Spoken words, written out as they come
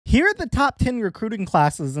Here are the top 10 recruiting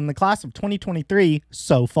classes in the class of 2023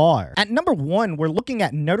 so far. At number 1, we're looking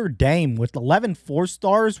at Notre Dame with 11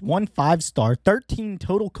 4-stars, 1 5-star, 13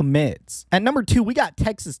 total commits. At number 2, we got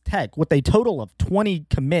Texas Tech with a total of 20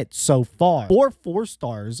 commits so far, 4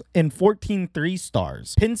 4-stars and 14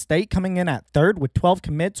 3-stars. Penn State coming in at 3rd with 12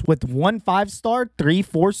 commits with 1 5-star, 3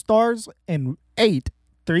 4-stars, and 8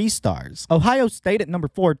 3-stars. Ohio State at number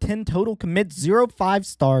 4, 10 total commits, 0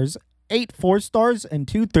 5-stars, 8 4-stars, and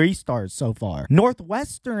 2 3-stars so far.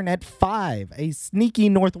 Northwestern at 5, a sneaky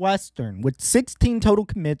Northwestern with 16 total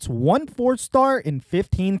commits, 1 4-star, and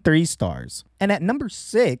 15 3-stars. And at number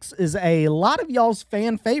 6 is a lot of y'all's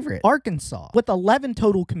fan favorite, Arkansas, with 11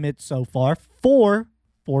 total commits so far, 4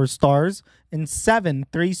 4-stars, and 7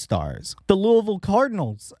 3-stars. The Louisville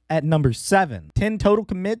Cardinals at number 7. 10 total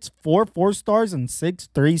commits, 4 4-stars, and 6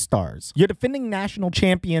 3-stars. Your defending national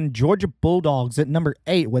champion Georgia Bulldogs at number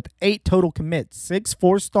 8 with 8 total commits, 6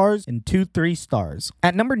 4-stars, and 2 3-stars.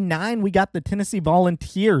 At number 9, we got the Tennessee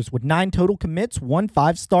Volunteers with 9 total commits, 1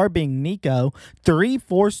 5-star being Nico, 3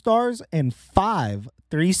 4-stars, and 5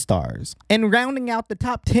 3-stars. And rounding out the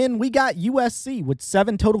top 10, we got USC with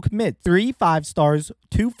 7 total commits, 3 5-stars,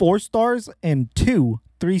 2 4-stars, and 2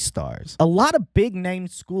 3-stars. A lot of big name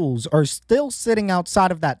schools are still sitting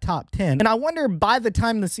outside of that top 10, and I wonder by the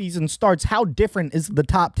time the season starts, how different is the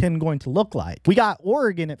top 10 going to look like? We got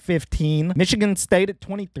Oregon at 15, Michigan State at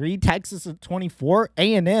 23, Texas at 24,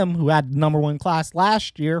 A&M, who had the #1 class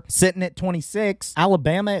last year, sitting at 26,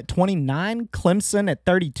 Alabama at 29, Clemson at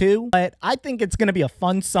 32. But I think it's going to be a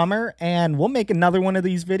fun summer, and we'll make another one of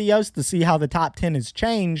these videos to see how the top 10 has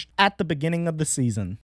changed at the beginning of the season.